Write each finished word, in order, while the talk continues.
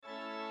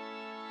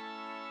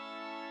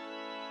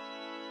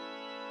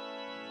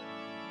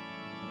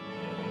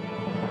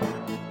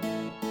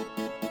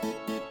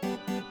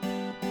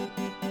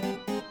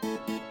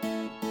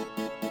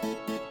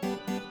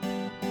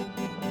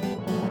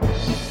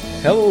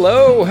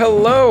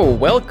Hello.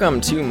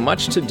 Welcome to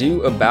Much to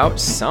Do About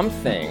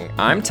Something.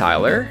 I'm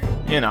Tyler.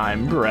 And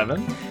I'm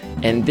Brevin.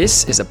 And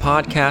this is a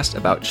podcast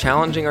about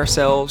challenging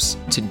ourselves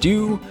to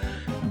do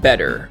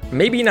better.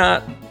 Maybe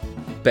not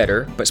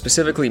better, but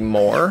specifically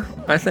more,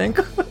 I think.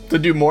 To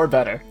do more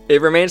better.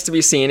 It remains to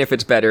be seen if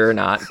it's better or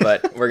not,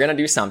 but we're going to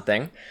do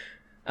something.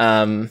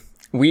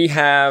 We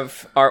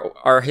have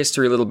our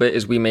history a little bit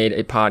is we made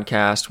a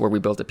podcast where we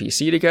built a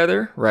PC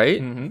together, right?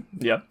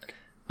 Mm-hmm. Yep.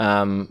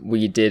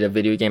 We did a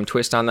video game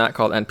twist on that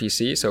called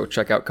NPC, so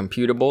check out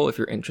Computable if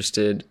you're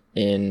interested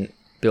in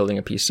building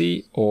a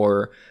PC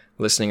or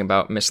listening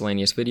about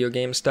miscellaneous video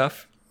game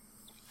stuff.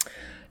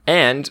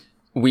 And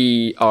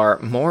we are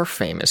more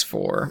famous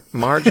for,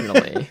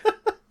 marginally,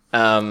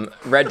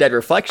 Red Dead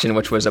Reflection,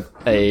 which was a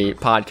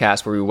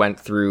podcast where we went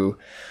through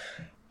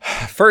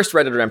first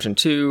Red Dead Redemption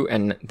 2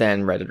 and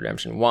then Red Dead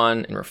Redemption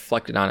 1 and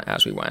reflected on it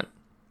as we went.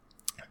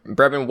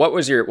 Brevin, what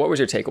was your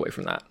takeaway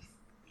from that?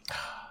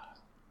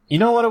 You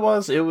know what it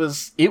was? It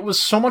was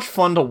so much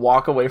fun to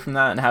walk away from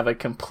that and have a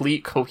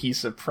complete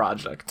cohesive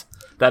project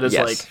that is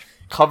like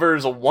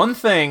covers one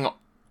thing,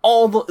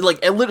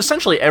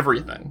 essentially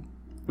everything.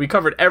 We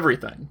covered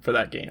everything for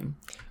that game.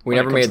 We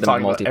never made the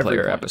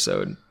multiplayer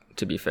episode,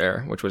 to be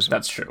fair, which was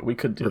that's true. We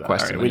could do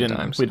requested that. Right, many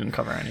times. We didn't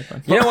cover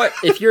anything. You know what?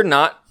 If you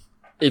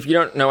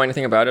don't know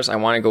anything about us, I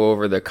want to go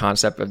over the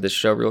concept of this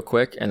show real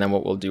quick, and then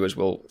what we'll do is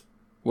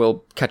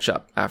we'll catch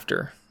up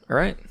after. All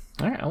right.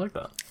 All right, I like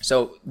that.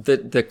 So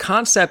the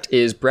concept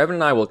is Brevin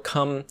and I will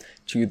come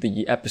to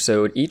the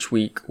episode each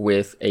week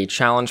with a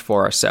challenge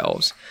for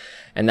ourselves.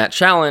 And that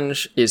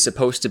challenge is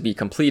supposed to be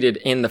completed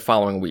in the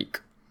following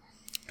week.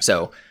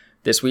 So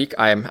this week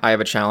I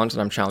have a challenge that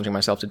I'm challenging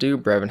myself to do.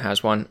 Brevin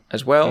has one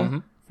as well. Mm-hmm.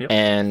 Yep.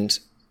 And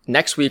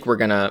next week we're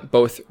going to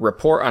both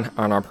report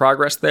on our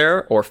progress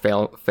there or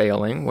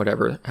failing,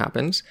 whatever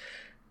happens.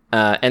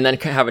 And then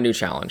have a new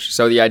challenge.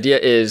 So the idea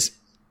is,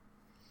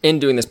 in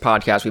doing this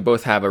podcast, we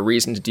both have a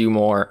reason to do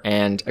more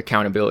and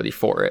accountability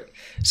for it.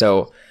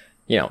 So,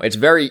 it's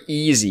very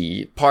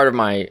easy. Part of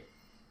my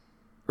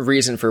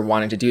reason for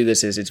wanting to do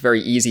this is it's very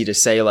easy to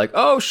say like,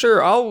 oh,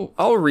 sure,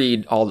 I'll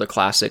read all the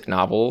classic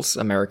novels,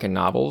 American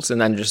novels,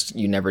 and then just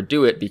you never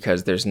do it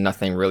because there's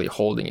nothing really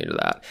holding you to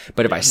that.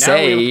 But if I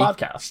say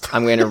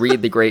I'm going to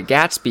read The Great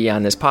Gatsby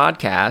on this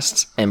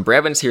podcast and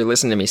Brevin's here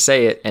listening to me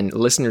say it and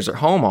listeners at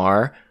home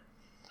are,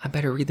 I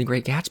better read The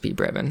Great Gatsby,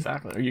 Brevin.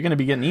 Exactly. You're going to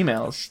be getting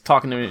emails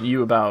talking to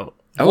you about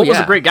what was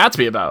The Great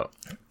Gatsby about.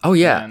 Oh,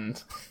 yeah.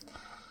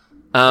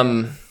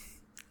 And,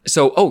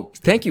 So,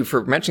 thank you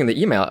for mentioning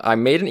the email. I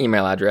made an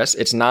email address.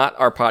 It's not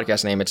our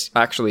podcast name. It's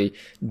actually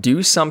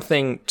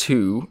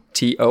dosomething2,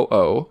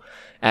 TOO,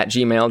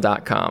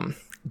 @gmail.com.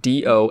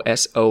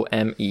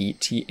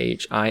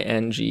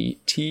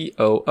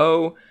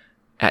 DOSOMETHINGTOO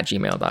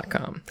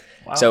 @gmail.com.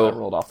 Wow, that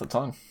rolled off the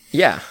tongue.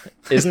 Yeah.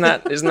 Isn't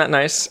that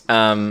nice?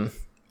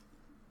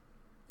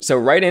 So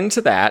right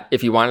into that,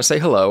 if you want to say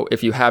hello,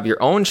 if you have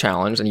your own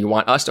challenge and you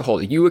want us to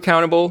hold you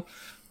accountable,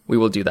 we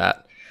will do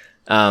that.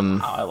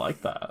 I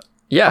like that.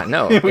 Yeah,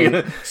 no. We're going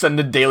to send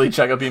the daily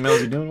checkup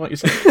emails. You doing what you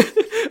said?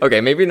 Okay,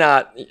 maybe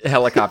not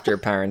helicopter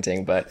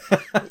parenting, but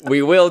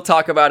we will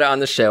talk about it on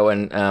the show,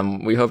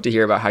 and we hope to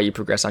hear about how you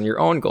progress on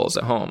your own goals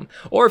at home.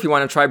 Or if you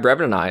want to try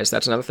Brevin and I's,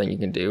 that's another thing you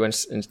can do,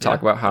 and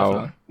talk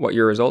about what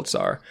your results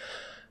are.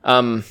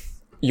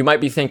 You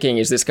might be thinking,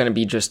 is this going to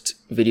be just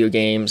video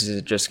games? Is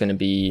it just going to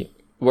be...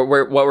 What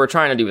we're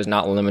trying to do is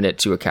not limit it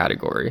to a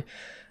category.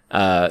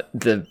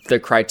 The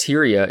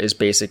criteria is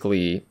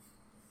basically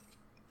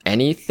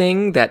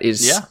anything that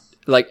is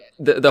like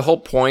the whole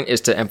point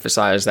is to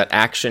emphasize that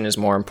action is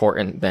more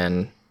important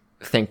than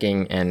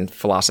thinking and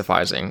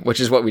philosophizing, which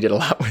is what we did a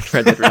lot with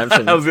Red Dead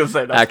Redemption. I was going to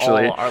say that's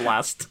actually all our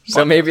last.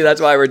 So maybe that's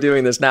why we're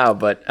doing this now.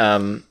 But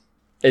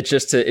it's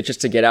just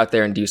to get out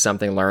there and do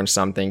something, learn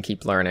something,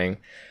 keep learning.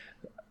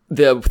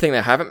 The thing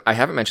that I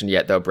haven't mentioned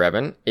yet, though,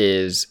 Brevin,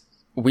 is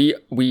we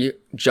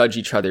judge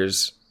each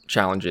other's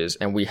challenges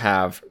and we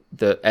have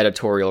the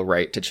editorial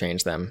right to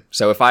change them.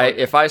 So if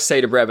I say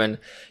to Brevin,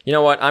 you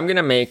know what, I'm going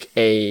to make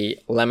a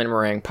lemon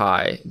meringue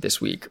pie this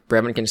week,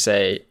 Brevin can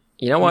say,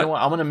 you know what,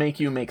 I'm going to make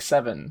you make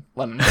 7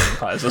 lemon meringue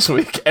pies this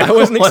week. I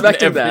wasn't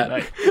expecting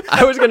that.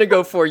 I was going to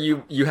go for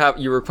you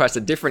request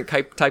a different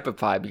type of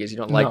pie because you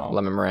don't like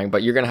lemon meringue,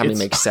 but you're going to have me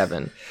make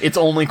 7. It's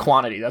only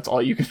quantity. That's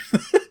all you can. I'm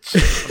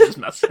just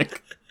messing.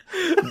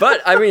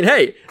 But I mean,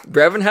 hey,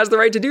 Brevin has the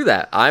right to do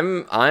that.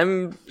 I'm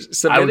submitting myself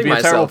to that. I would be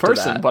a terrible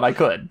person, but I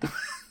could.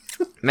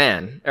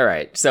 Man, all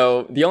right.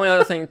 So the only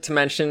other thing to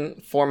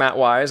mention,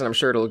 format-wise, and I'm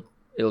sure it'll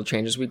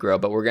change as we grow,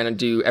 but we're gonna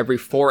do every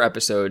 4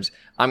 episodes.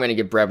 I'm gonna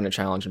give Brevin a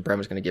challenge, and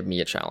Brevin's gonna give me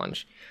a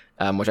challenge,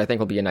 which I think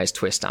will be a nice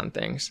twist on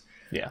things.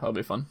 Yeah, that'll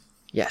be fun.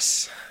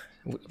 Yes.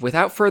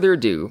 Without further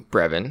ado,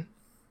 Brevin.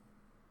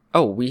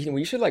 Oh,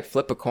 we should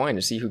flip a coin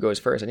to see who goes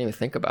first. I didn't even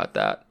think about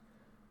that.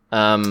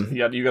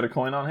 You got a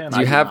coin on hand? Do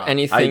you have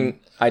anything?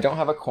 I don't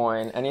have a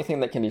coin. Anything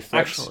that can be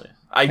flipped? Actually,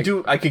 I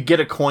do. I could get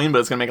a coin, but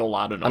it's gonna make a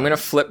lot of noise. I'm gonna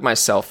flip my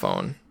cell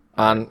phone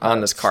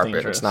on this carpet.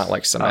 Dangerous. It's not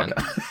like cement.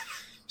 Okay.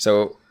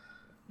 So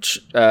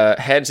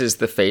heads is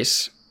the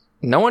face.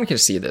 No one can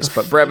see this,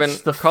 but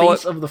Brevin, the call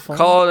face it, of the phone?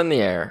 call it in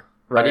the air.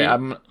 Right, Ready?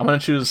 I'm gonna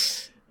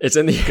choose. It's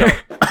in the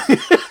air.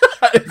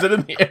 Is it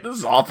in the air? This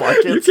is awful.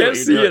 I You can't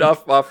see it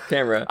off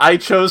camera. I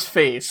chose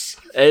face.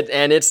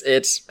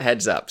 It's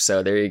heads up.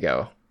 So there you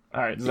go.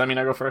 All right. Does that mean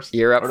I go first?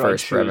 You're up Or do I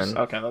first, choose? Brevin.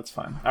 Okay, that's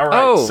fine. All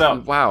right. Oh,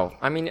 So, wow.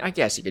 I mean, I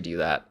guess you could do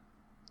that.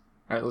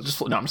 all right. Let's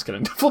just no. I'm just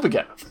kidding. Flip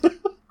again.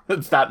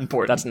 It's that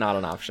important. That's not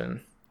an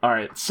option. All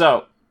right.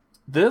 So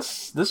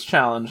this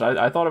challenge,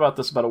 I thought about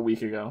this about a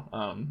week ago.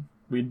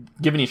 We'd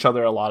given each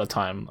other a lot of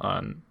time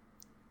on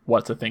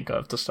what to think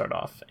of to start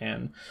off,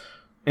 and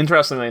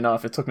interestingly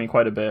enough, it took me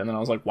quite a bit. And then I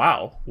was like,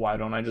 wow, why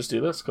don't I just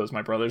do this? Because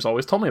my brother's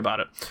always told me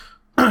about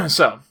it.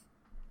 So,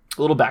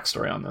 a little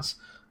backstory on this.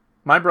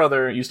 My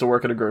brother used to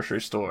work at a grocery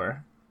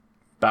store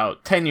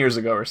about 10 years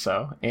ago or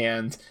so.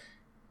 And,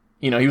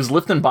 he was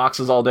lifting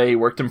boxes all day. He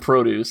worked in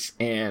produce.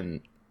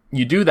 And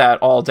you do that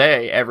all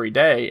day, every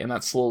day. And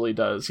that slowly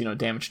does,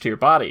 damage to your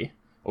body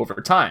over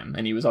time.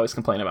 And he was always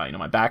complaining about,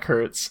 my back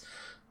hurts.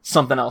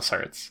 Something else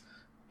hurts.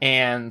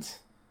 And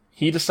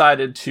he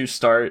decided to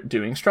start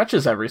doing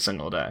stretches every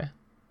single day.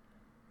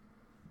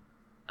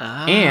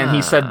 And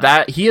he said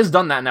that he has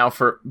done that now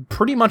for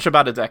pretty much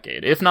about a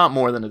decade, if not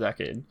more than a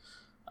decade.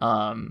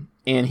 And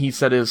he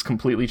said it has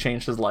completely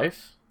changed his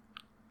life.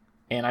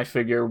 And I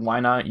figure, why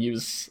not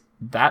use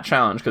that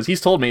challenge? Because he's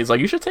told me, he's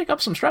like, you should take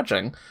up some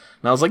stretching. And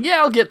I was like,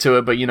 yeah, I'll get to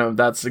it. But,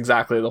 that's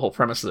exactly the whole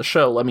premise of the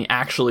show. Let me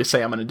actually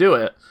say I'm going to do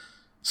it.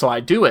 So I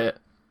do it.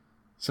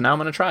 So now I'm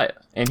going to try it.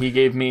 And he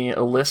gave me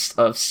a list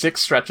of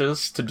 6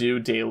 stretches to do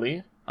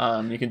daily.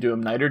 You can do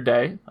them night or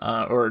day,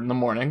 or in the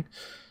morning.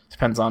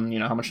 Depends on,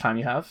 how much time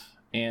you have.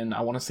 And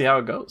I want to see how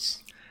it goes.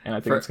 And I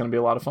think it's going to be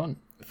a lot of fun.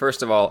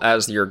 First of all,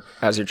 as your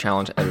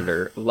challenge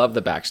editor, love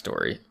the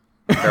backstory.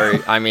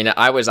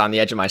 I was on the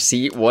edge of my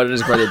seat. What did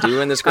his brother do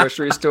in this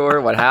grocery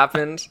store? What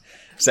happened?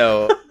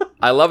 So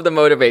I love the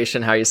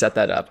motivation, how you set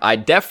that up. I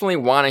definitely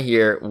want to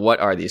hear, what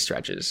are these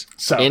stretches?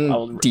 So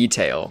in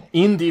detail.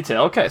 In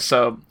detail. Okay,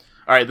 so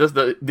all right,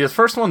 the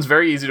first one's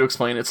very easy to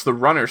explain. It's the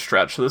runner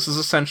stretch. So this is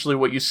essentially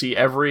what you see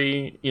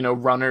every,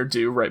 runner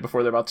do right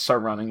before they're about to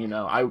start running.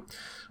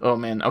 Oh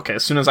man, okay,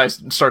 as soon as I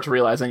start to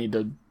realize I need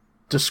to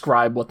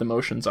describe what the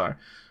motions are.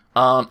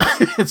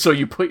 So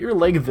you put your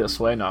leg this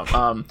way.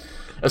 No.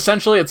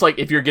 Essentially, it's like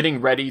if you're getting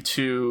ready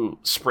to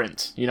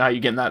sprint. You know how you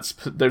get in that...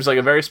 there's like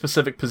a very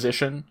specific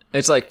position.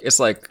 It's like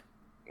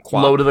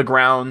quap. Low to the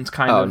ground,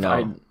 kind of.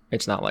 No.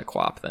 It's not like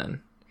quap,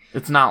 then.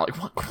 It's not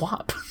like... What?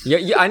 Quap?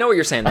 Yeah, I know what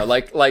you're saying, though.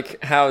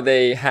 Like how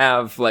they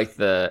have, like,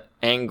 the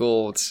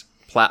angled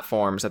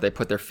platforms that they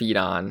put their feet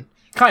on.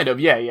 Kind of,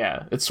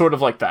 yeah. It's sort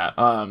of like that.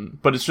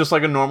 But it's just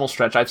like a normal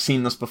stretch. I've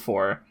seen this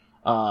before.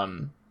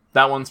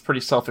 That one's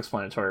pretty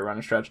self-explanatory,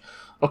 runner stretch.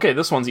 Okay,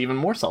 this one's even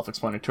more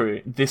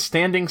self-explanatory. The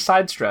standing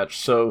side stretch.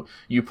 So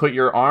you put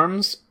your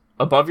arms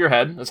above your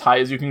head as high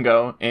as you can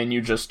go, and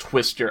you just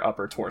twist your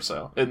upper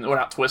torso. And, well,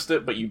 not twist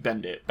it, but you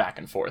bend it back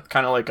and forth,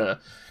 kind of like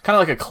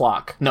a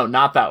clock. No,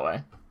 not that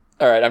way.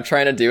 All right, I'm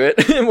trying to do it.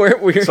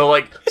 we're... So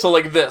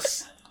like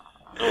this.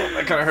 Oh,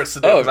 that kind of hurts to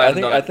do.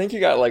 I think you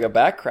got like a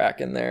back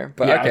crack in there,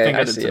 but yeah, okay, I think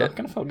I see did too. it. It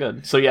kind of felt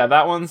good. So yeah,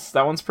 that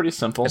one's pretty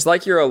simple. It's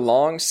like you're a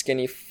long,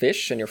 skinny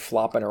fish and you're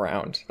flopping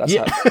around.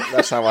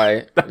 That's how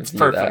I. That's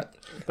perfect.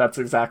 That's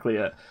exactly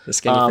it. The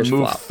skinny fish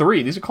move flop.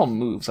 3. These are called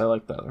moves. I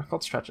like that. They're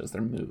called stretches.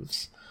 They're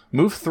moves.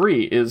 Move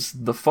 3 is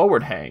the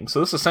forward hang. So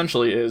this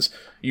essentially is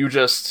you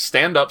just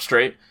stand up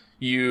straight.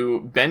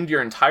 You bend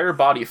your entire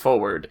body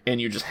forward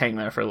and you just hang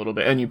there for a little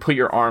bit, and you put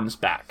your arms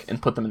back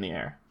and put them in the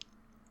air.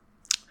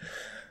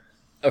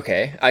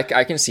 Okay, I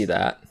can see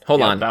that.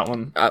 Hold on. That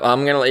one.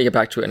 I'm going to let you get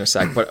back to it in a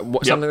sec, but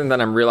something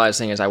that I'm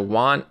realizing is I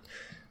want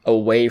a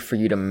way for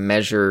you to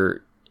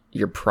measure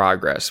your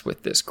progress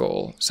with this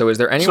goal. So is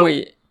there any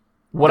way...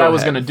 What I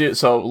was going to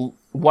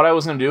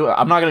do,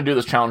 I'm not going to do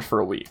this challenge for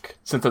a week.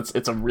 Since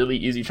it's a really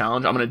easy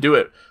challenge, I'm going to do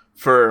it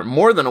for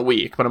more than a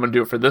week, but I'm going to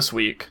do it for this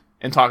week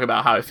and talk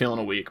about how I feel in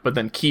a week, but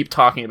then keep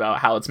talking about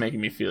how it's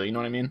making me feel. You know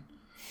what I mean?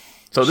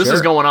 So this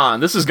is going on.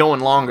 This is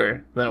going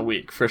longer than a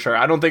week, for sure.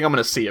 I don't think I'm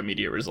going to see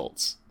immediate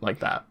results like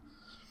that.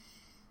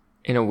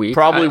 In a week?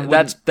 Probably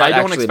that I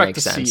don't actually expect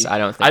makes to sense. see.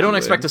 I don't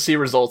expect to see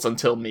results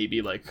until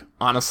maybe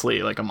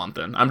honestly a month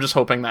in. I'm just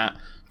hoping that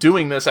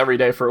doing this every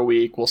day for a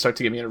week will start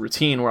to get me in a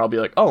routine where I'll be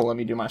like, oh, let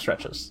me do my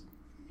stretches.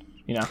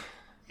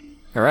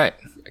 All right.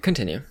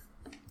 Continue.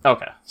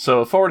 Okay.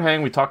 So forward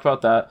hang, we talked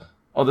about that.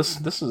 Oh, this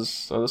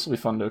will be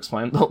fun to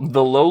explain.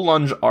 The low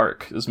lunge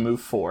arc is move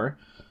 4.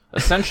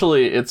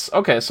 Essentially, it's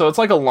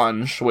like a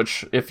lunge,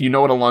 which if you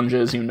know what a lunge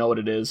is, you know what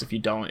it is. If you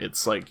don't,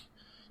 it's like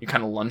you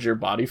kind of lunge your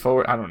body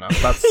forward. I don't know.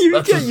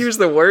 You can't use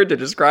the word to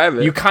describe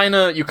it. You kind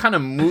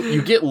of move.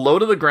 You get low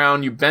to the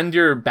ground. You bend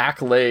your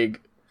back leg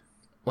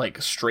like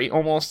straight,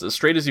 almost as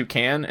straight as you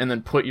can, and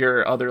then put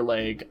your other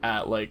leg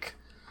at like,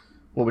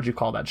 what would you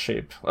call that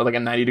shape? Like a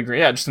 90-degree,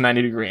 just a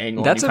 90-degree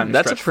angle. That's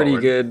a pretty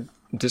good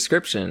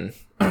description.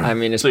 I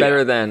mean, it's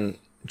better than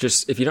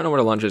just, if you don't know what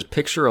a lunge is,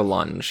 picture a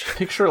lunge.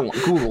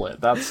 Google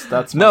it.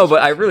 That's no,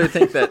 but I really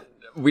think that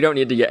we don't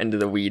need to get into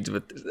the weeds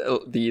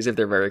with these if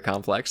they're very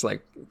complex.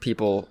 Like,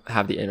 people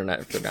have the internet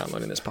if they're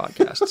downloading this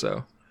podcast,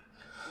 so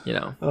you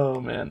know.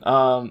 Oh man.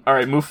 All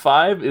right. Move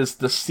 5 is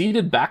the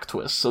seated back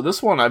twist. So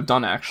this one I've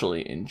done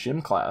actually in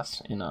gym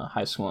class in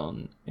high school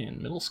and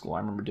in middle school. I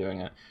remember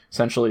doing it.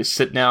 Essentially,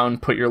 sit down,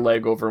 put your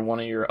leg over one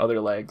of your other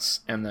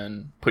legs, and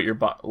then put your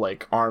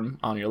arm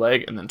on your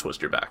leg, and then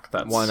twist your back.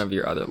 That's one of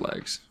your other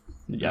legs.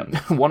 Yeah,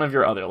 one of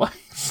your other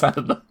legs out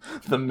of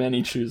the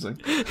many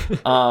choosing.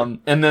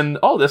 And then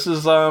this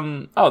is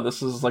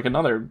like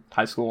another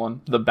high school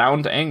one. The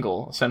bound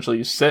angle. Essentially,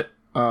 you sit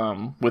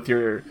with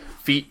your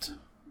feet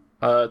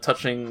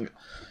touching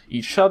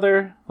each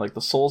other, like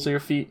the soles of your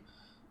feet.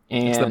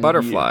 And it's the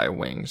butterfly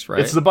wings, right?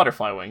 It's the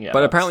butterfly wing, yeah.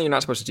 But apparently you're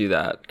not supposed to do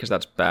that because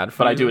that's bad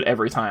for you. But I do it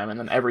every time, and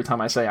then every time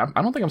I say, I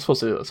don't think I'm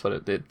supposed to do this,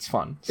 but it's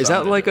fun. So is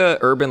that like a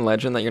urban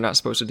legend that you're not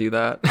supposed to do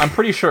that? I'm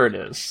pretty sure it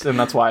is, and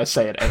that's why I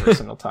say it every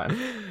single time.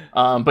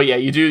 But yeah,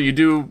 you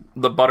do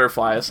the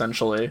butterfly,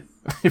 essentially.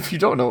 If you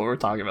don't know what we're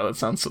talking about, that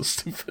sounds so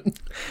stupid.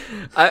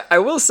 I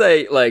will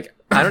say, like,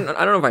 I don't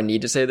know if I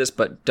need to say this,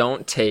 but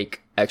don't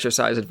take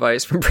exercise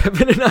advice from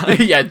Brevin and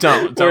I. Yeah,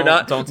 don't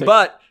take.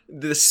 But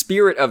the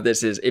spirit of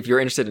this is, if you're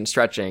interested in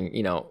stretching,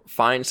 you know,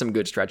 find some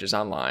good stretches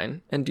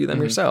online and do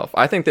them yourself.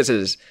 I think this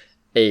is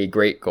a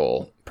great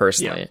goal,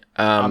 personally.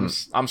 Yeah.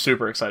 I'm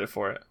super excited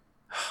for it.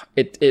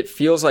 It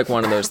feels like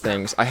one of those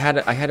things. I had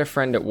a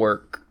friend at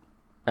work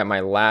at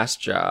my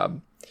last job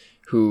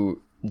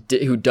who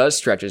does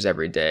stretches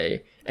every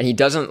day, and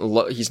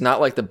he's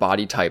not like the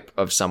body type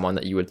of someone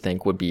that you would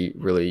think would be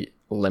really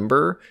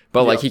limber,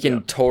 but like he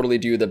can totally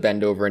do the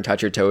bend over and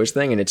touch your toes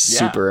thing, and it's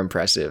super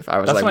impressive. I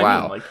was like,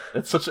 wow. Like,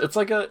 it's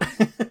like a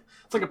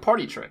it's like a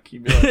party trick.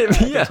 You'd be like, I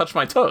can touch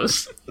my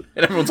toes,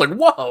 and everyone's like,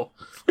 whoa,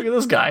 look at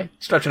this guy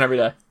stretching every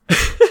day.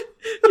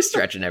 He's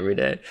stretching every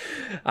day.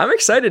 I'm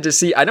excited to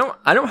see. I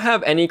don't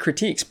have any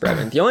critiques,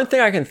 Brevin. The only thing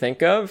I can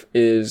think of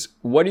is,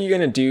 what are you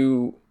gonna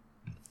do?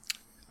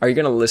 Are you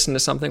gonna listen to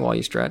something while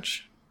you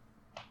stretch?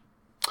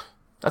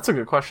 That's a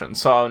good question.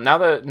 So now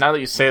that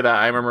you say that,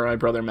 I remember my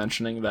brother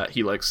mentioning that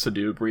he likes to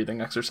do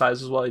breathing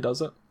exercises while he does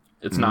it.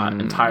 It's not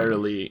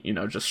entirely,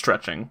 just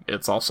stretching.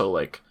 It's also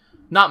like,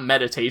 not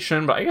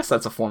meditation, but I guess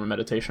that's a form of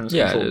meditation. It's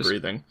controlled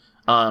breathing.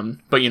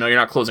 But you're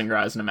not closing your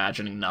eyes and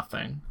imagining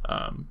nothing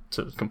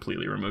to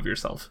completely remove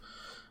yourself.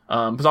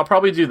 Because I'll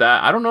probably do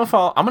that. I don't know if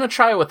I'm going to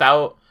try it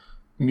without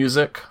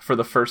music for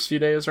the first few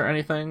days or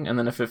anything. And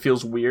then if it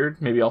feels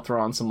weird, maybe I'll throw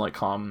on some like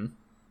calm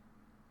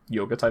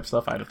yoga type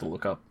stuff. I'd have to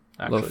look up.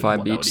 Lo-fi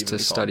beats to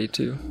study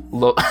to.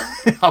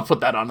 I'll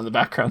put that on in the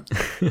background.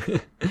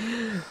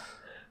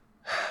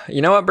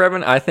 You know what,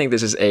 Brevin? I think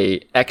this is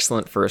a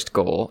excellent first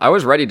goal. I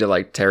was ready to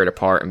like tear it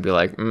apart and be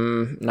like,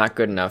 not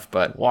good enough,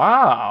 but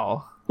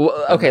wow.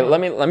 Well, okay, let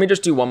me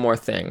just do one more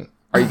thing.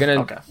 Are you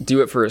gonna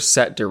do it for a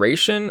set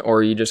duration, or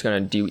are you just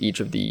gonna do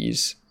each of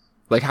these?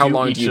 Like, how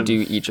long do you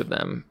do each of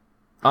them?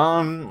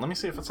 Let me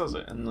see if it says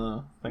it in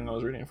the thing I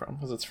was reading from,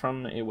 because it's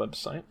from a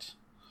website.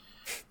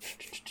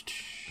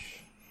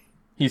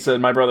 He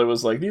said, my brother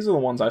was like, these are the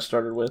ones I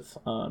started with,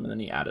 and then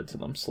he added to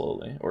them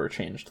slowly, or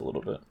changed a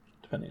little bit,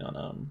 depending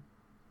on,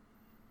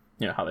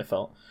 how they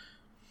felt.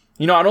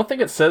 I don't think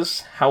it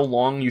says how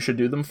long you should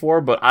do them for,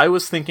 but I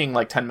was thinking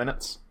like 10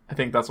 minutes. I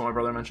think that's what my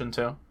brother mentioned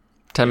too.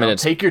 10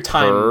 minutes take your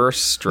time. Per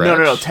stretch?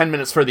 No, 10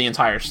 minutes for the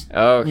entire...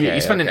 Okay.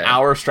 You spend an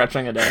hour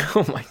stretching a day.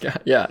 Oh my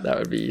god, yeah, that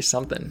would be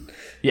something.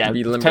 Yeah,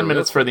 10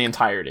 minutes for the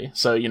entirety.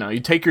 So, you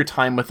take your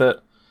time with it,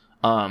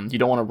 you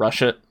don't want to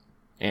rush it,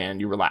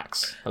 and you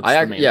relax. That's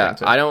the main thing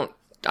too. I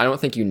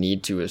don't think you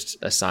need to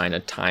assign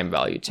a time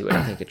value to it.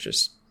 I think it's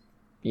just,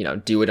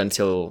 do it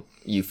until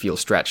you feel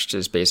stretched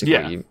is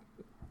basically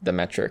the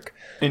metric.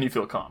 And you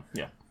feel calm,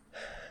 yeah.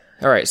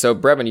 All right, so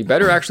Brevin, you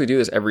better actually do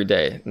this every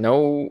day.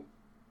 No,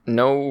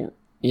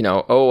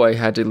 I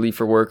had to leave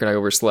for work and I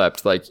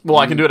overslept. Like, well,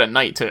 I can do it at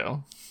night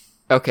too.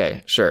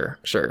 Okay, sure.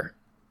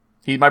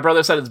 My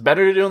brother said it's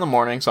better to do in the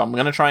morning, so I'm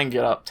gonna try and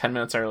get up 10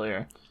 minutes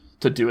earlier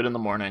to do it in the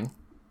morning.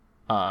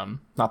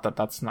 Not that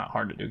that's not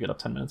hard to do. Get up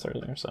 10 minutes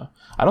earlier. So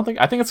I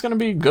think it's gonna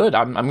be good.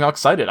 I'm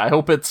excited. I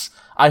hope it's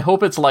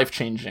life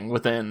changing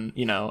within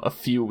a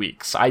few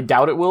weeks. I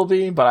doubt it will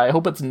be, but I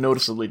hope it's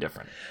noticeably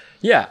different.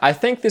 Yeah, I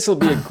think this will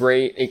be a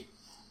great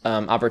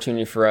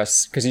opportunity for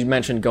us, because you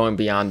mentioned going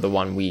beyond the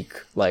 1 week.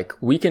 Like,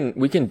 we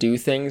can do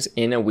things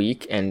in a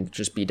week and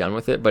just be done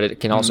with it, but it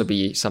can also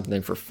be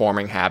something for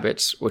forming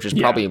habits, which is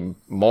probably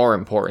more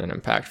important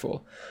and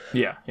impactful.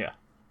 Yeah.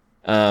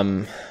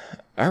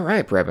 All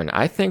right, Brevin.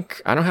 I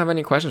think I don't have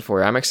any questions for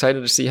you. I'm excited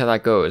to see how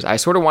that goes. I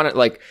sort of want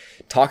to,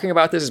 talking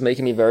about this is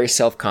making me very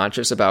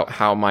self-conscious about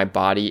how my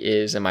body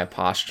is and my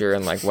posture,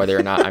 and whether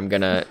or not I'm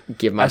going to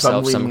give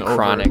myself some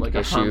chronic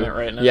issue.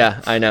 Right now.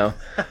 Yeah, I know.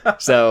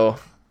 So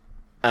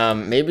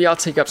maybe I'll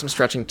take up some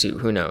stretching too.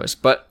 Who knows?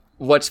 But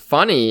what's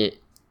funny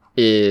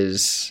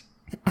is,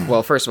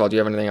 well, first of all, do you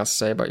have anything else to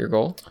say about your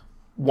goal?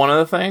 One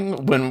other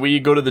thing, when we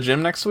go to the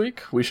gym next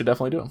week, we should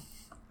definitely do them.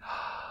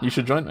 You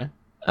should join me.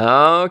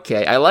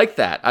 Okay, I like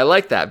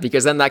that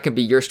because then that can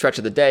be your stretch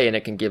of the day, and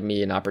it can give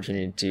me an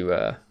opportunity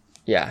to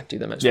Yeah, do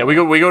them as Yeah,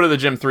 well. we go to the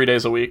gym 3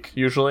 days a week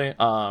usually.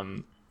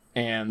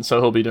 And so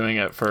he'll be doing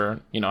it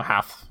for,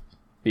 half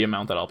the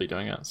amount that I'll be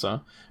doing it. So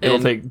it'll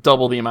take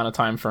double the amount of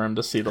time for him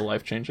to see the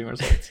life-changing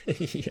results.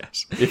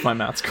 Yes. If my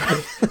math's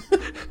correct.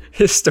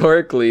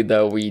 Historically,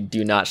 though, we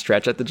do not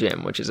stretch at the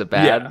gym, which is a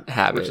bad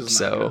habit. Which is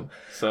not So good.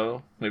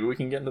 So maybe we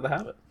can get into the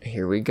habit.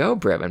 here we go,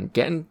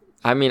 Brevin.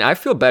 I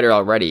feel better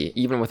already,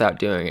 even without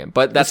doing it.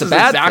 But that's a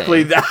bad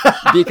exactly thing.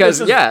 that.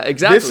 Because,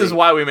 exactly. This is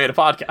why we made a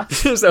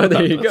podcast. So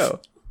there you go.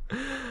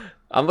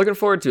 I'm looking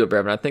forward to it,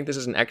 Brevin. I think this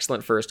is an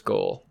excellent first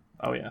goal.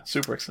 Oh, yeah.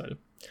 Super excited.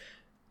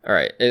 All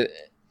right.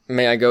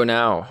 May I go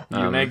now?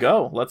 You may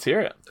go. Let's hear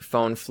it.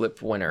 Phone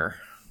flip winner.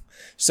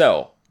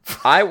 So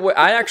I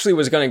actually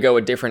was going to go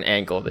a different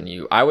angle than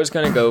you. I was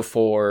going to go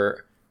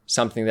for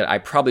something that I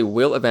probably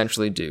will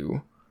eventually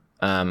do.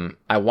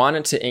 I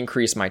wanted to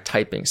increase my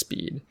typing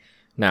speed.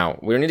 Now,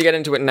 we don't need to get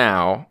into it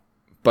now,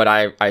 but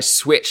I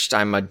switched.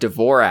 I'm a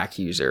Dvorak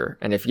user.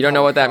 And if you don't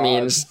know what that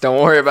means,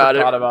 don't worry about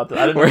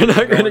it. We're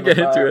not going to get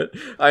into it.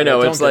 I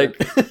know. It's like,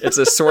 it's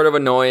a sort of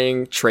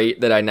annoying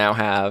trait that I now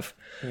have.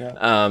 Yeah.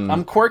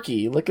 I'm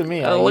quirky. Look at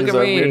me. Look at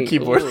me. Weird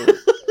keyboard.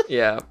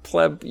 Yeah,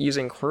 pleb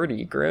using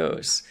QWERTY.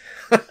 Gross.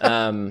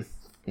 No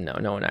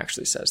one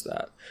actually says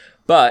that.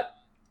 But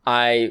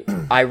I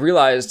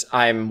realized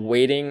I'm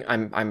waiting.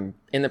 I'm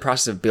in the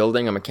process of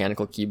building a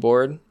mechanical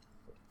keyboard,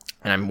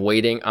 and I'm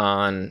waiting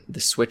on the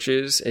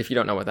switches. If you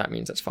don't know what that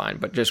means, that's fine.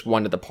 But just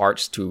one of the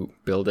parts to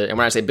build it. And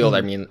when I say build,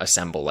 I mean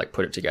assemble, like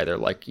put it together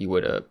like you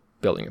would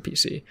building a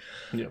PC.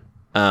 Yeah.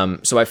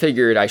 So I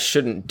figured I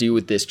shouldn't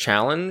do this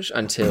challenge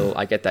until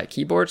I get that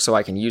keyboard, so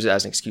I can use it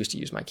as an excuse to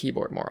use my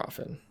keyboard more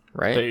often,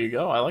 right? There you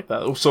go. I like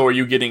that. So are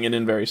you getting it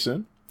in very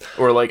soon?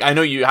 Or like, I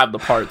know you have the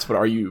parts, but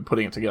are you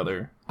putting it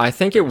together? I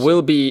think it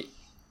will be,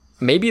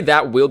 maybe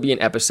that will be an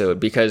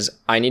episode, because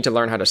I need to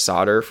learn how to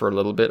solder for a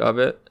little bit of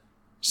it.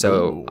 So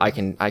Ooh. I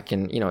can,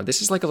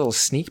 this is like a little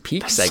sneak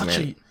peek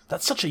segment.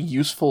 That's such a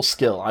useful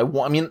skill. I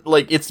mean,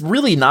 like, it's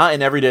really not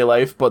in everyday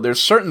life, but there's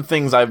certain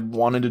things I've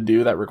wanted to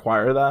do that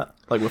require that,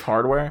 like with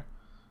hardware.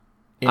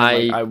 And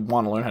I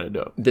want to learn how to do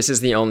it. This is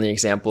the only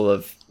example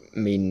of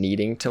me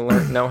needing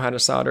to know how to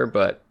solder,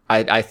 but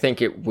I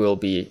think it will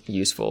be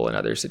useful in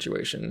other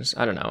situations.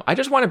 I don't know. I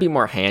just want to be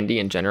more handy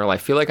in general. I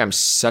feel like I'm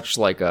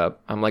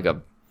I'm like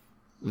a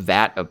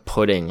vat of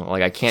pudding.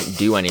 Like I can't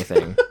do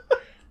anything.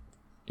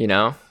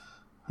 Yeah.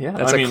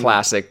 That's a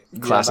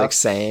classic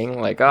saying.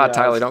 Like,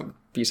 Tyler, don't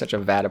be such a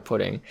vat of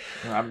pudding.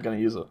 I'm going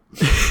to use it.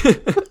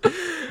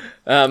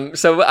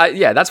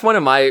 That's one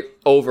of my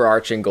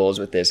overarching goals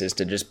with this, is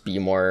to just be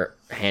more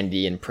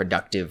handy and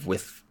productive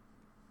with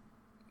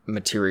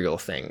material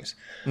things.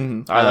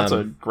 Mm-hmm. That's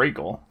a great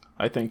goal.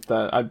 I think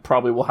that I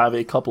probably will have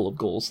a couple of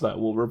goals that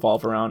will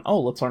revolve around,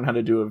 let's learn how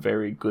to do a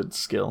very good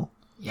skill.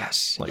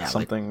 Yes. Like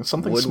something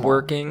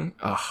woodworking.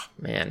 Small. Oh,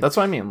 man. That's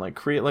what I mean. Like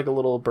create like a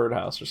little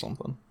birdhouse or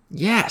something.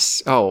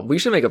 Yes. Oh, we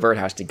should make a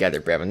birdhouse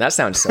together, Brevin. That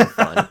sounds so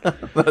fun.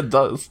 That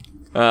does.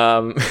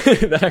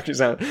 That actually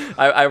sounds.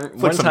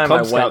 One time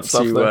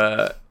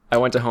I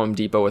went to Home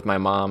Depot with my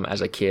mom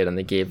as a kid, and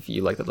they gave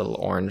you like the little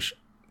orange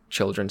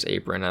children's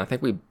apron, and I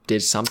think we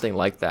did something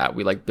like that.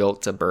 We like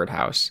built a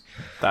birdhouse.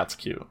 That's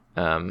cute.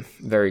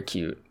 Very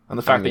cute. And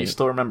the fact that you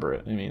still remember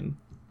it. I mean,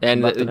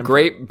 and the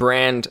great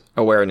brand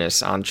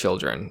awareness on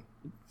children.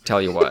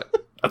 Tell you what.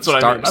 That's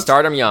what I mean.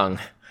 Start them young.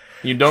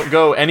 You don't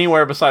go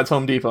anywhere besides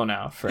Home Depot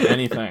now for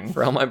anything.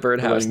 For all my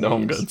birdhouse needs.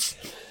 Home goods.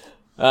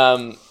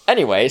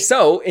 Anyway,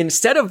 so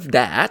instead of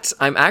that,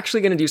 I'm actually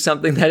going to do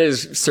something that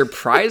is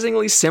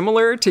surprisingly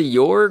similar to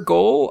your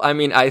goal. I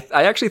mean, I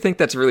actually think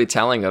that's really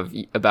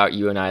telling about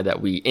you and I,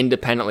 that we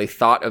independently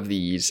thought of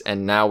these,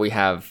 and now we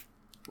have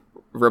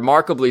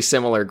remarkably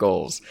similar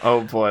goals.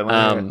 Oh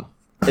boy.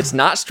 It's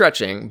not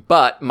stretching,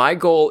 but my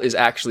goal is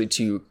actually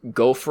to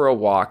go for a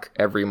walk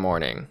every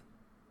morning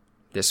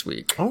this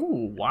week.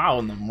 Oh, wow,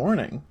 in the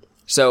morning.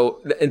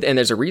 So, and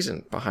there's a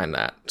reason behind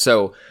that.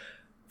 So,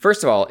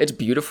 first of all, it's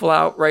beautiful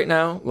out right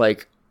now.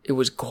 Like, it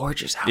was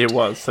gorgeous out. It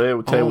was. Today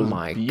was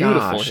my beautiful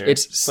gosh. here.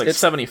 It's like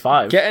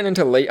 75. Getting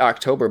into late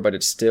October, but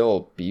it's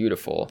still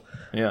beautiful.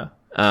 Yeah.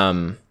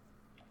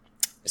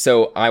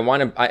 So I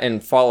want to,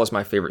 and fall is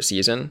my favorite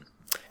season.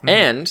 Mm-hmm.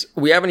 And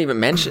we haven't even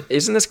mentioned,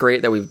 isn't this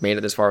great that we've made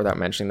it this far without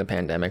mentioning the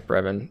pandemic,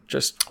 Brevin?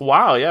 Just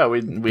wow, yeah,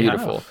 we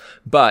beautiful. Have.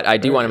 But I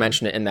do want to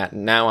mention it in that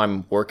now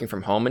I'm working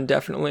from home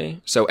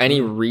indefinitely. So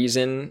any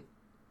reason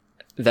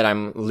that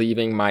I'm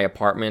leaving my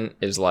apartment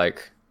is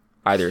like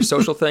either a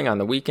social thing on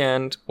the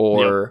weekend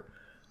or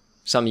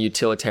some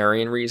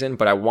utilitarian reason.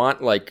 But I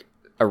want like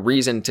a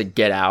reason to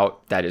get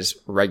out that is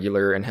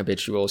regular and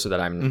habitual, so that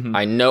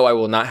I know I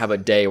will not have a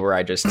day where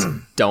I just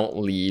don't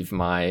leave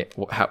my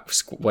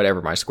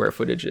whatever my square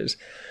footage is.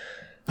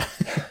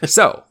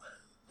 So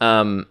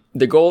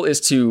the goal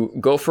is to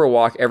go for a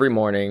walk every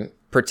morning,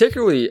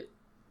 particularly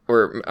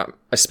or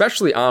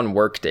especially on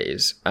work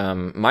days.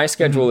 My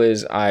schedule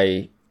is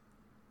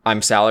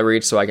I'm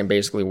salaried, so I can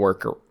basically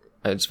work.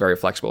 It's very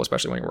flexible,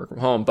 especially when you work from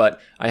home, but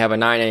I have a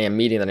 9 a.m.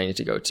 meeting that I need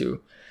to go to.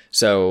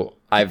 So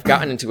I've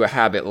gotten into a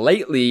habit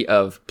lately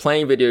of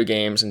playing video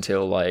games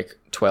until like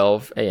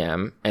 12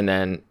 a.m. and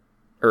then,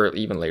 or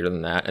even later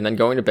than that, and then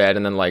going to bed,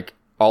 and then like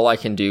all I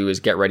can do is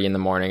get ready in the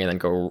morning and then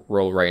go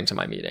roll right into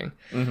my meeting.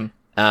 Mm-hmm.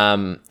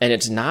 And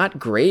it's not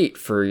great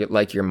for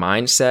like your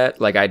mindset.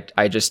 Like I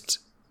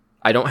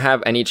don't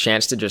have any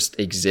chance to just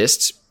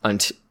exist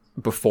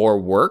before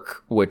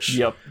work, which,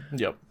 Yep.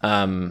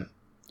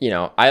 you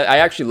know, I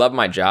actually love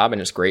my job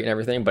and it's great and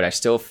everything, but I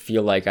still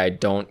feel like I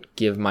don't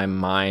give my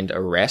mind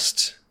a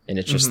rest, and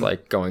it's just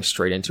like going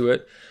straight into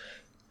it.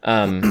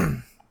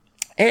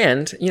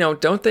 And, you know,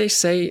 don't they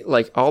say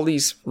like all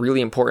these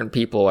really important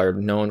people are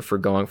known for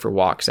going for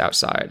walks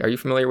outside? Are you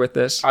familiar with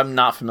this? I'm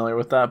not familiar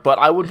with that, but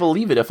I would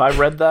believe it if I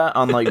read that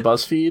on like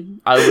BuzzFeed.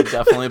 I would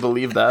definitely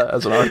believe that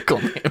as an article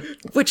name.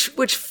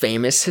 Which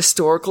famous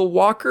historical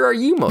walker are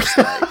you most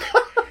like?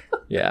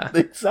 Yeah,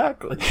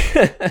 exactly.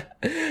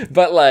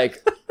 But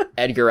like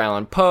Edgar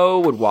Allan Poe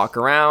would walk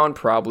around,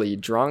 probably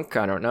drunk.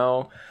 I don't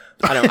know.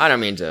 I don't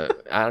mean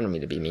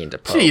to be mean to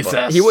Poe.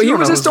 Jesus, he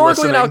was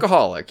historically an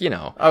alcoholic, you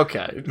know.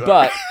 Okay,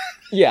 but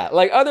yeah,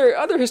 like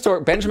other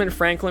historic, Benjamin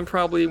Franklin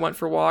probably went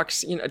for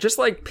walks. You know, just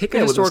like pick a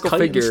historical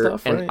figure,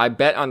 stuff, right? and I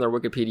bet on their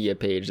Wikipedia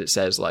page it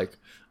says like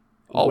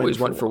always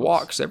went for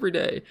walks every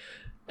day.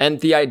 And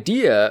the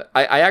idea,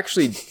 I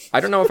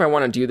don't know if I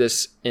want to do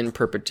this in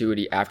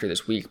perpetuity after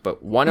this week,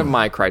 but one of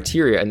my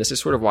criteria, and this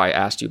is sort of why I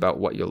asked you about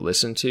what you'll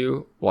listen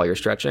to while you're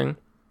stretching.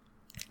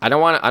 I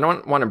don't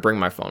want to bring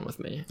my phone with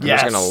me. I'm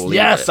just gonna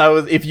leave it. I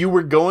was. If you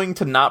were going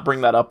to not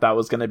bring that up, that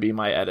was going to be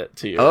my edit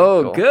to you.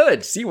 Oh,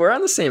 good. See, we're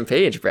on the same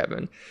page,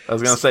 Brevin. I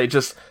was going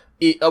to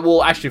say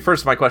well, actually,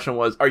 first my question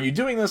was: are you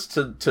doing this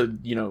to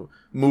you know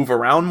move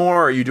around more,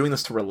 or are you doing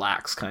this to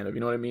relax, kind of?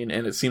 You know what I mean?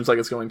 And it seems like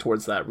it's going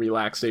towards that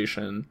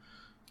relaxation,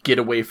 get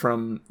away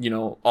from you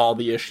know all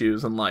the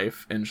issues in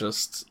life, and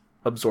just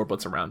absorb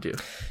what's around you.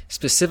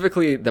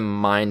 Specifically, the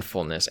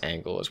mindfulness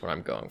angle is what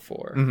I'm going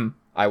for. Mm-hmm.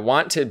 I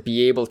want to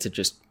be able to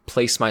just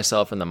place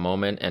myself in the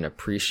moment and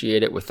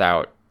appreciate it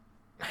without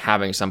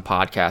having some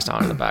podcast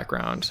on in the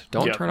background.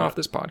 Don't turn off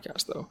this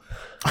podcast though.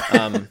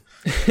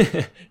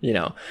 You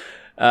know,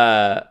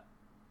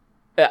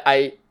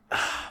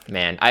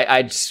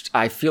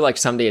 I feel like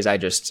some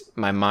days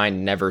my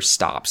mind never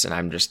stops and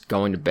I'm just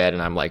going to bed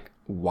and I'm like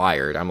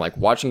wired. I'm like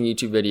watching a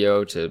YouTube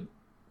video to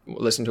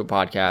listen to a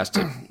podcast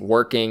to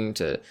working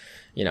to,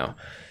 you know,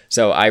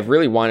 so I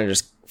really want to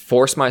just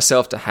force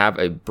myself to have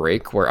a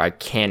break where I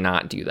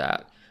cannot do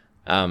that.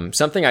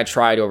 Something I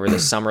tried over the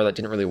summer that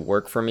didn't really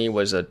work for me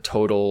was a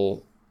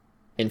total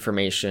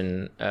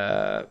information,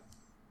 I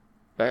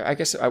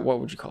guess, what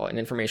would you call it? An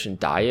information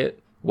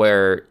diet,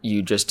 where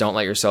you just don't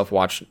let yourself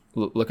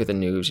look at the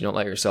news. You don't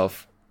let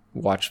yourself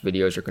watch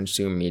videos or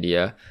consume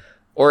media.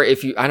 Or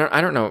if you, I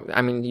don't know.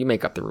 I mean, you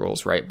make up the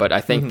rules, right? But I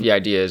think the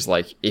idea is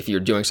like, if you're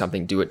doing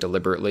something, do it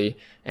deliberately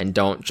and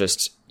don't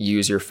just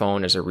use your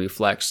phone as a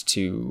reflex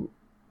to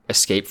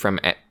escape from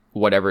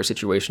whatever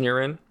situation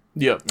you're in.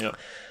 Yeah.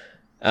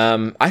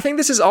 I think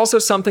this is also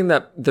something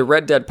that the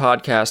Red Dead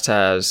podcast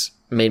has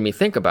made me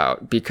think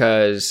about,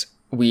 because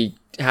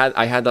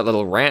I had that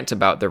little rant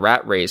about the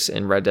rat race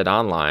in Red Dead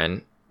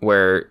Online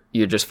where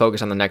you just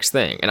focus on the next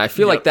thing. And I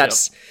feel like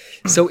that's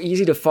so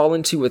easy to fall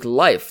into with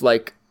life.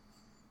 Like,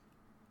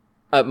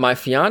 my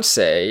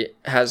fiance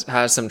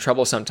has some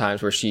trouble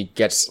sometimes where she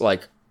gets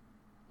like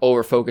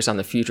over focused on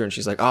the future and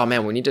she's like, oh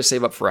man, we need to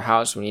save up for a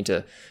house. We need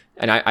to,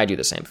 and I do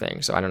the same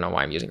thing. So I don't know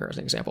why I'm using her as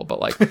an example, but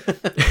like,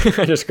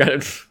 I just kind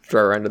of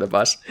throw her under the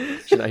bus.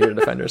 She's not here to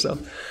defend herself.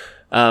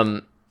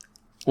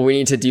 We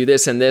need to do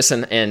this and this,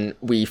 and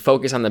we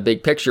focus on the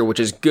big picture,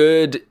 which is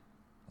good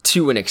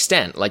to an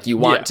extent. Like you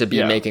want to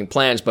be making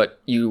plans,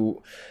 but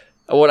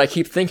what I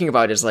keep thinking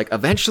about is like,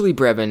 eventually,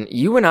 Brevin,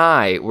 you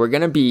and we're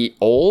going to be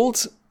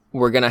old.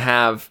 We're going to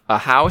have a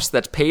house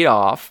that's paid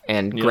off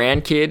and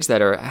grandkids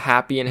that are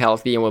happy and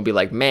healthy. And we'll be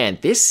like, man,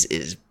 this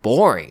is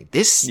boring.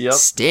 This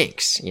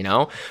stinks. You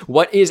know,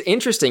 what is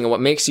interesting and what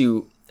makes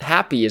you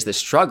happy is the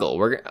struggle.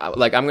 We're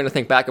like, I'm going to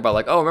think back about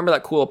like, oh, remember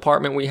that cool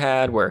apartment we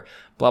had where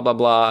blah, blah,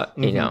 blah,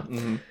 you know,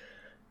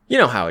 you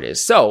know how it is.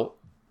 So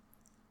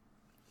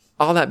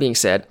all that being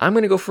said, I'm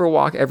going to go for a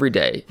walk every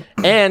day.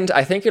 And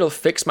I think it'll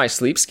fix my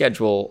sleep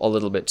schedule a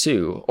little bit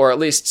too, or at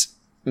least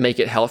make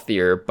it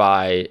healthier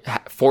by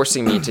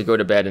forcing me to go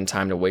to bed in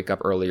time to wake up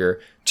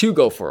earlier to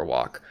go for a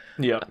walk.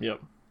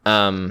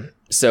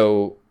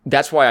 So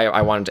that's why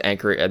I wanted to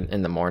anchor it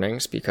in the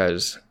mornings,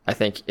 because I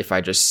think if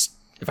I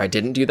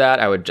didn't do that,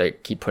 I would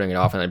like, keep putting it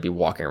off and I'd be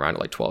walking around at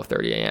like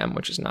 12:30 a.m.,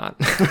 which is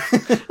not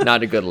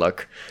not a good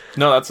look.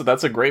 No,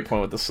 that's a great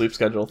point with the sleep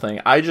schedule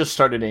thing. I just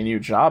started a new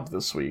job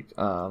this week,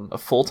 a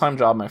full-time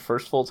job, my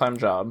first full-time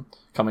job,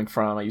 coming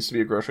from, I used to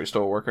be a grocery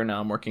store worker,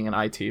 now I'm working in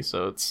IT,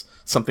 so it's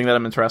something that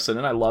I'm interested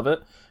in. I love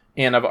it.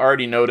 And I've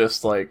already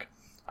noticed, like,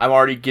 I'm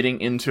already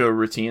getting into a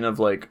routine of,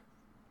 like,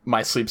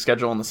 my sleep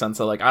schedule in the sense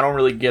that, like, I don't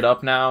really get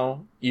up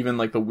now, even,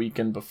 like, the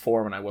weekend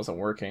before when I wasn't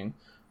working.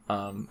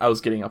 I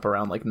was getting up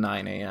around, like,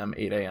 9 a.m.,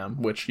 8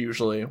 a.m., which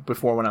usually,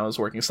 before when I was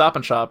working Stop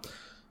and Shop,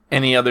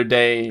 any other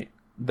day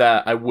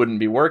that I wouldn't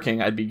be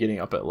working, I'd be getting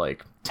up at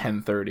like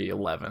 10:30,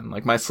 11.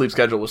 Like my sleep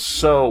schedule was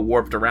so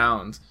warped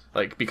around,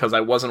 like because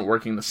I wasn't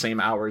working the same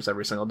hours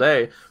every single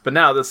day. But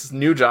now this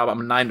new job,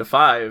 I'm 9 to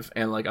 5,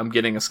 and like I'm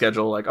getting a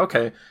schedule like,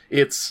 okay,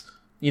 it's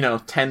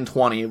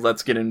 10:20,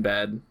 let's get in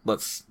bed,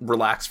 let's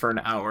relax for an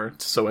hour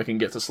so I can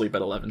get to sleep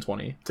at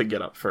 11:20 to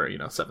get up for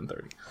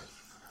 7:30.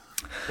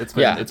 It's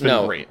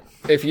been great.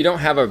 If you don't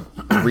have a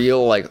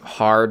real like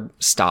hard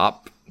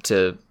stop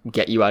to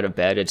get you out of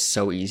bed, it's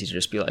so easy to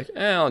just be like,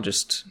 I'll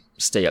just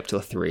stay up till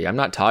 3. I'm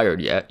not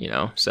tired yet,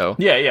 so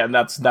yeah, and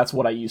that's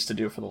what I used to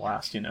do for the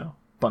last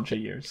bunch of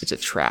years. It's a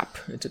trap.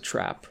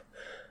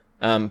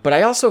 But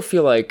I also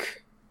feel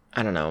like,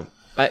 I don't know,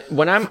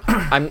 when I'm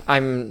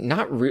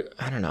not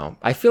I don't know,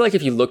 I feel like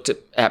if you looked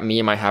at me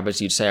and my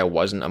habits, you'd say I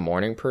wasn't a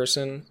morning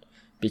person,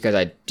 because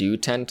I do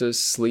tend to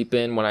sleep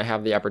in when I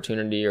have the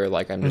opportunity, or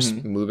like I'm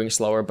just moving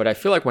slower. But I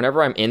feel like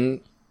whenever I'm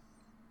in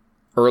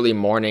early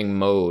morning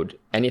mode,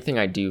 anything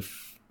I do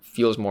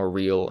feels more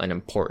real and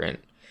important.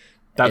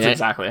 That's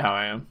exactly how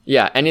I am.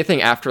 Yeah,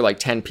 anything after like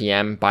 10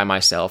 p.m. by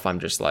myself, I'm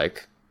just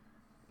like,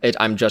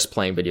 I'm just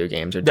playing video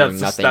games or doing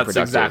nothing productive.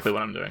 That's exactly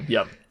what I'm doing.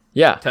 Yep.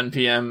 Yeah. 10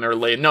 p.m. or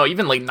late. No,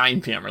 even like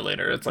 9 p.m. or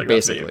later. It's like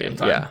basically video game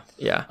time.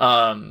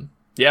 Yeah.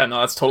 Yeah,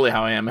 no, that's totally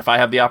how I am. If I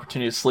have the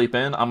opportunity to sleep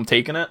in, I'm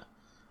taking it.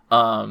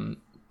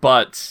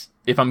 But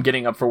if I'm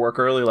getting up for work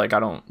early, like I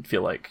don't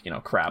feel like,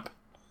 crap.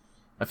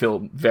 I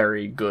feel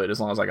very good as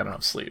long as I got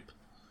enough sleep.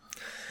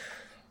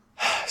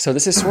 So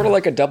this is sort of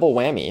like a double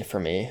whammy for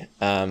me.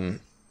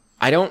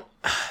 I don't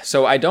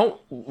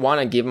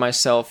want to give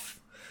myself,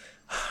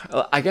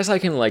 I guess I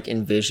can like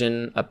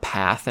envision a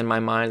path in my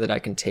mind that I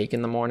can take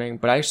in the morning,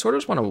 but I sort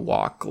of just want to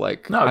walk.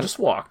 Like, no, just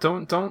walk.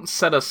 Don't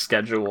set a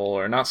schedule,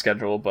 or not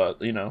schedule,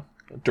 but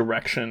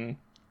direction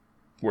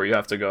where you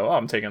have to go. Oh,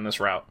 I'm taking this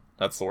route.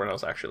 That's the word I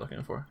was actually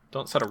looking for.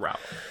 Don't set a route.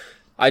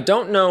 I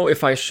don't know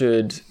if I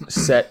should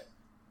set.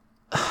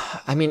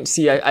 I mean,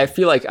 see, I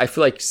feel like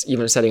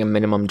even setting a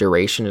minimum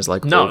duration is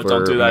like no,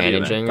 don't do that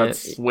either.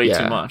 That's way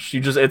too much. You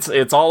just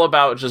it's all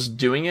about just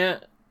doing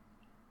it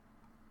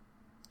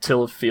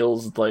till it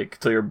feels like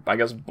till you're, I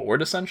guess,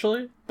 bored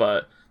essentially.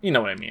 But you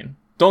know what I mean.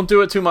 Don't do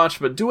it too much,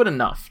 but do it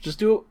enough. Just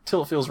do it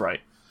till it feels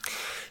right.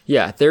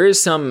 Yeah, there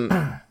is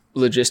some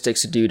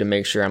logistics to do to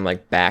make sure I'm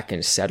like back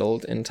and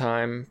settled in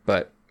time,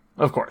 but.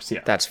 Of course,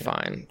 yeah. That's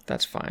fine.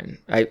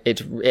 I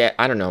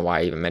don't know why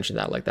I even mentioned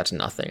that. Like, that's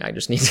nothing. I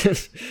just need to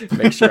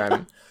make sure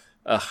I'm.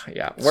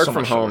 Work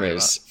from home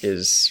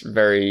is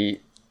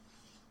very.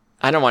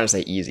 I don't want to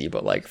say easy,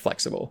 but like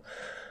flexible.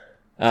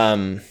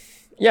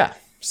 Yeah.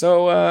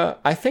 So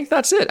I think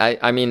that's it.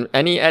 I mean,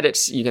 any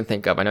edits you can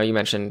think of. I know you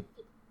mentioned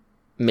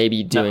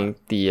maybe doing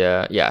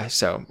the.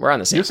 So we're on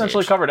the same. You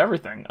essentially covered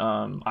everything.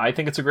 I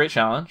think it's a great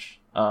challenge.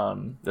 I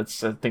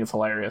think it's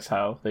hilarious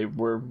how they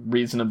were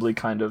reasonably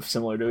kind of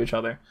similar to each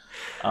other.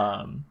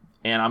 And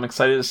I'm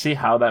excited to see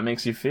how that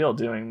makes you feel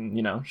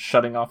doing,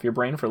 shutting off your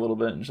brain for a little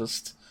bit and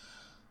just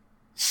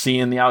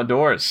seeing the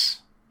outdoors,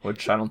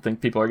 which I don't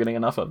think people are getting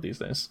enough of these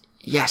days.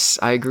 Yes,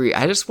 I agree.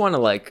 I just want to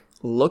like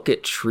look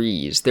at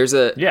trees. There's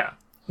a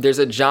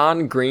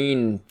John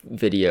Green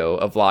video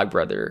of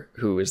Vlogbrother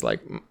who is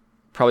like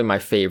probably my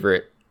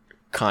favorite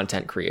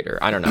content creator.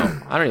 I don't know.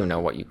 I don't even know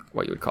what you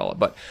would call it,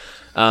 but,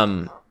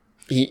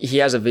 He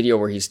has a video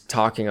where he's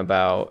talking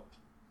about.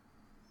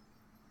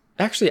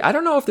 Actually, I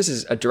don't know if this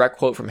is a direct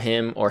quote from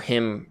him or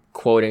him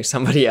quoting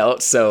somebody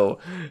else. So,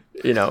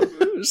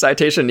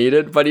 citation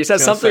needed. But he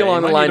says something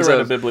along the lines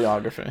of a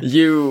bibliography.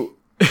 You,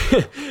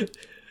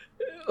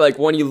 like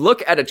when you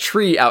look at a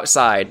tree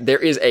outside, there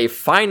is a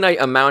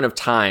finite amount of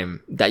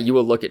time that you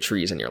will look at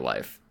trees in your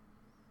life.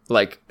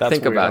 Like,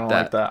 think about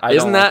that.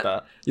 Isn't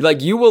that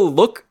like you will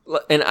look?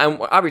 And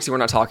obviously, we're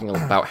not talking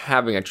about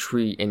having a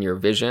tree in your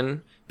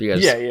vision.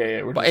 Because,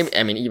 yeah.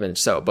 I mean, even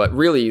so, but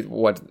really,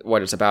 what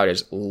it's about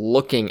is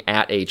looking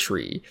at a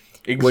tree,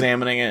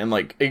 examining it, and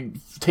like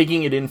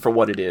taking it in for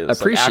what it is,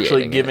 appreciating like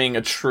actually giving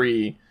a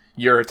tree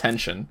your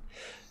attention.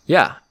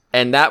 Yeah,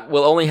 and that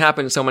will only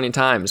happen so many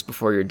times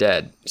before you're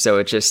dead. So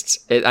that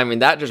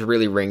just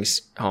really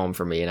rings home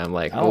for me, and I'm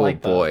like, oh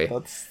like boy,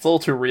 that's still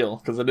too real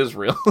because it is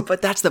real.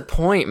 But that's the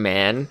point,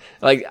 man.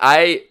 Like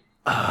I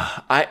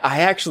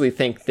actually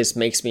think this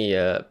makes me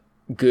a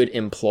good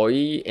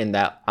employee in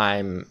that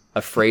I'm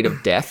afraid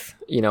of death.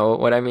 You know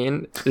what I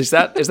mean? Is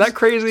that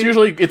crazy?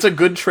 It's a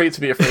good trait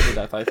to be afraid of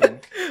death, I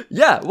think.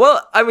 Yeah,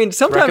 well, I mean,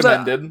 sometimes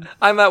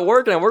I'm at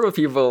work and I work with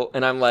people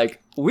and I'm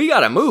like, we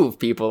gotta move,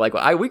 people. Like,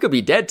 we could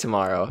be dead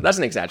tomorrow. That's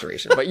an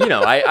exaggeration, but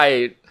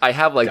I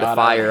have like the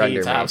fire under me. I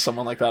hate to have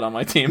someone like that on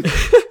my team.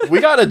 We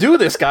gotta do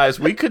this, guys.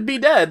 We could be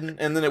dead,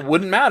 and then it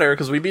wouldn't matter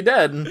because we'd be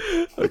dead.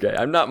 Okay,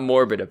 I'm not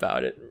morbid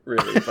about it,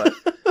 really, but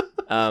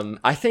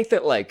I think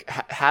that like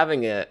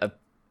having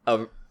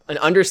an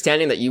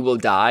understanding that you will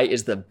die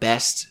is the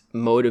best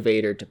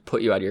motivator to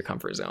put you out of your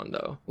comfort zone,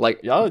 though.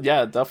 Like,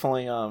 yeah,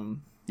 definitely.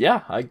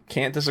 Yeah, I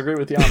can't disagree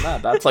with you on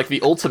that. That's like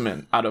the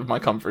ultimate out of my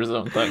comfort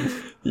zone thing.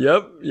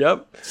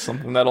 Yep.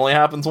 Something that only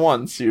happens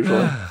once,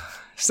 usually.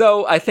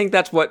 So I think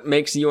that's what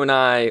makes you and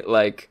I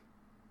like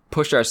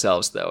push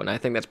ourselves though, and I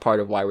think that's part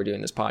of why we're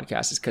doing this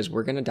podcast is because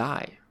we're gonna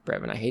die,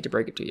 Brevin. I hate to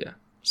break it to you.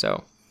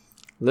 So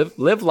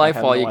live life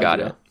while you got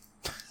it.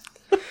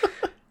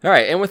 All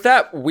right, and with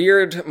that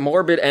weird,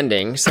 morbid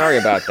ending, sorry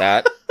about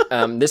that.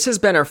 This has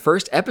been our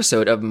first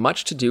episode of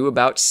Much to Do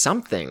About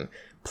Something.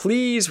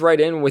 Please write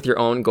in with your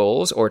own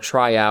goals or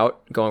try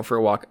out going for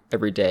a walk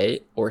every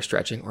day or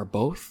stretching or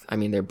both. I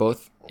mean, they're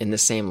both in the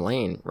same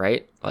lane,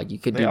 right? Like you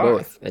could do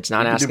both. It's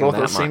not asking that much. You could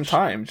do both at the same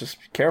time. Just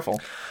be careful.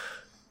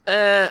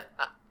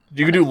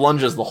 You could do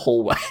lunges the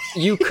whole way.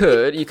 You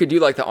could do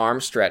like the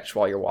arm stretch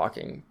while you're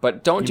walking,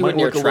 but don't do it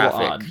near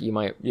traffic. You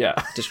might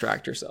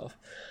distract yourself.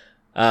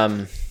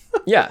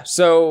 Yeah,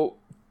 so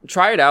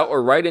try it out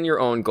or write in your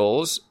own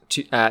goals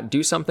at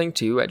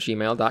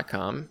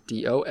dosomethingtoo@gmail.com.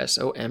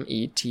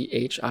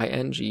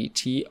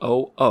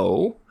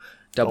 DOSOMETHINGTOO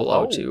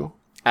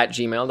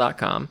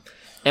 @gmail.com.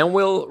 And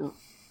we'll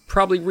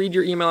probably read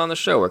your email on the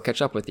show or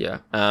catch up with you.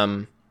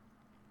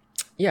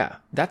 Yeah,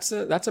 that's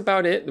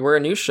about it. We're a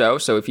new show,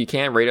 so if you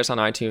can't rate us on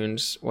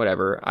iTunes,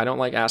 whatever. I don't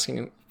like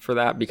asking for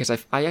that because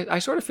I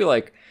sort of feel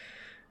like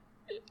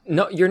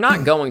no, you're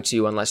not going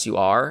to unless you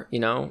are, you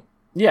know?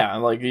 Yeah,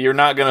 like you're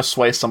not gonna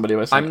sway somebody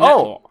by saying,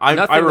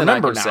 I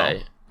remember now.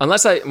 Say.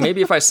 Unless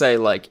if I say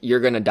like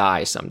you're gonna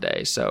die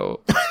someday,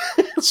 so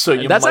so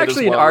you that's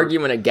actually an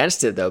argument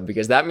against it though,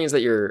 because that means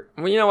that you're.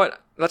 Well, you know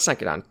what? Let's not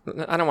get on.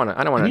 I don't want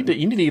to.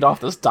 You need to eat off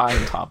this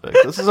dying topic.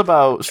 This is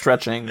about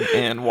stretching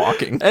and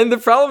walking. And the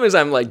problem is,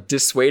 I'm like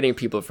dissuading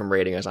people from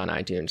rating us on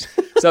iTunes.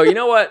 So you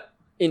know what?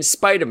 In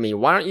spite of me,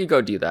 why don't you go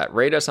do that?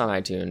 Rate us on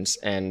iTunes,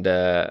 and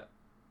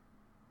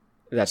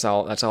that's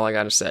all. That's all I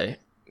got to say.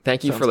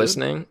 Thank you for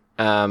listening.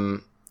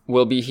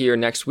 We'll be here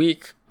next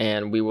week,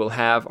 and we will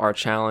have our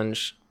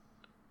challenge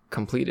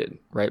completed,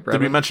 right, Brevin?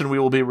 Did we mention we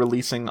will be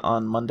releasing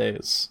on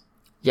Mondays?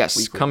 Yes,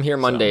 weekly, come here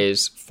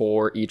Mondays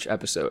for each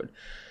episode.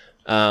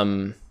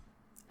 And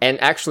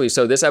actually,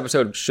 so this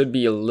episode should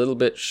be a little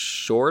bit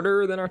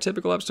shorter than our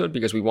typical episode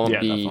because we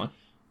won't be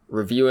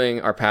reviewing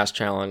our past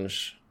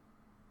challenge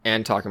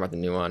and talking about the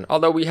new one.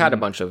 Although we had a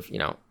bunch of,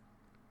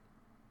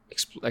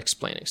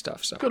 explaining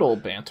stuff. So good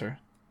old banter.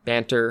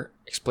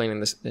 Explaining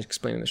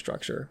the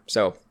structure.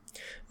 So,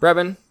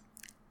 Brevin,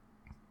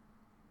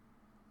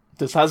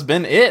 this has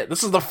been it.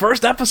 This is the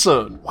first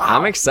episode. Wow.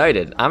 I'm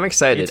excited.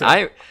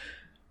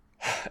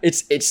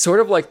 It's sort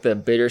of like the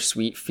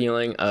bittersweet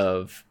feeling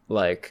of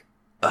like,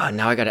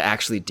 now I got to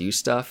actually do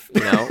stuff,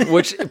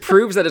 which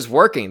proves that it's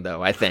working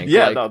though, I think.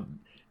 Yeah,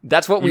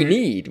 that's what we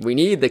need. We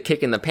need the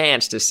kick in the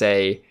pants to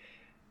say,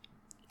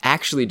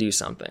 actually do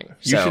something.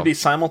 You should be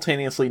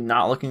simultaneously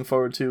not looking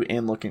forward to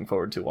and looking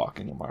forward to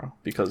walking tomorrow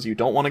because you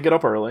don't want to get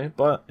up early,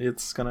 but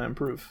it's going to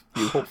improve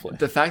you, hopefully.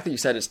 The fact that you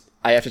said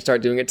I have to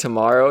start doing it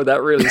tomorrow,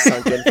 that really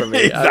sunk in for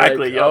me.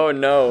 Exactly. Like, oh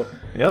no.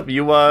 Yep.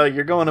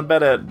 You're going to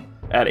bed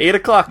at 8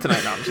 o'clock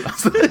tonight. No,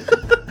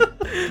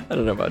 I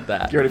don't know about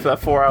that. You ready for that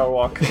 4-hour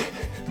walk?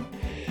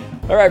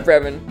 All right,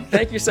 Brevin.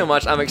 Thank you so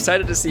much. I'm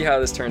excited to see how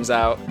this turns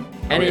out.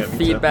 Any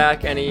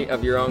feedback, any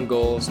of your own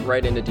goals,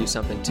 write in to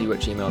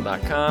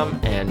dosomethingtoo@gmail.com,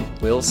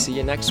 and we'll see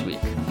you next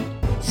week.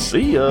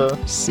 See ya.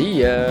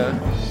 See ya.